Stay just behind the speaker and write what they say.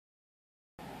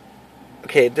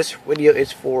Okay, this video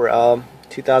is for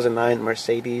 2009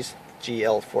 Mercedes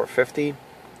GL450.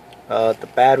 The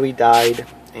battery died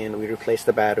and we replaced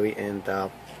the battery, and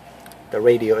the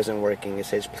radio isn't working. It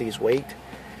says please wait,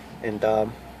 and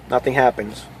nothing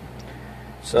happens.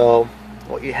 So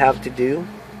what you have to do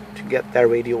to get that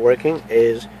radio working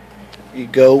is you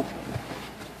go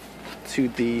to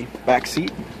the back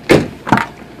seat,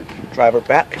 driver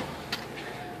back,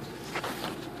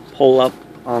 pull up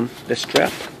on the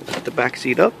strap, lift the back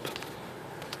seat up,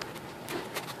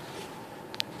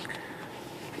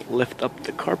 lift up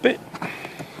the carpet,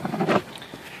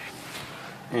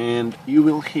 and you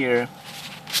will hear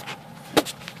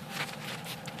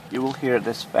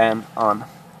this fan on.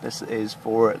 This is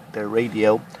for the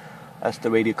radio. That's the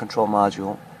radio control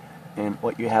module. And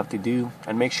what you have to do,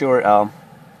 and make sure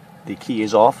the key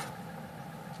is off,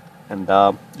 and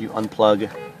you unplug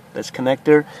this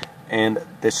connector and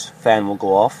this fan will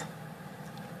go off.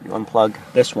 You unplug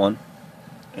this one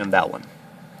and that one,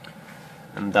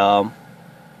 and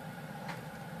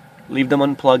leave them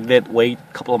unplugged, wait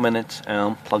a couple of minutes,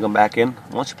 and plug them back in.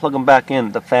 Once you plug them back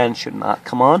in, the fan should not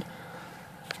come on,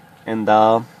 and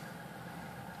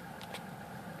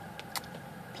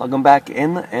plug them back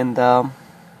in and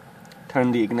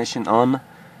turn the ignition on,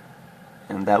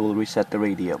 and that will reset the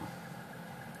radio.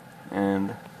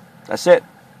 And that's it.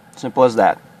 Simple as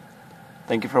that.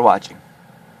 Thank you for watching.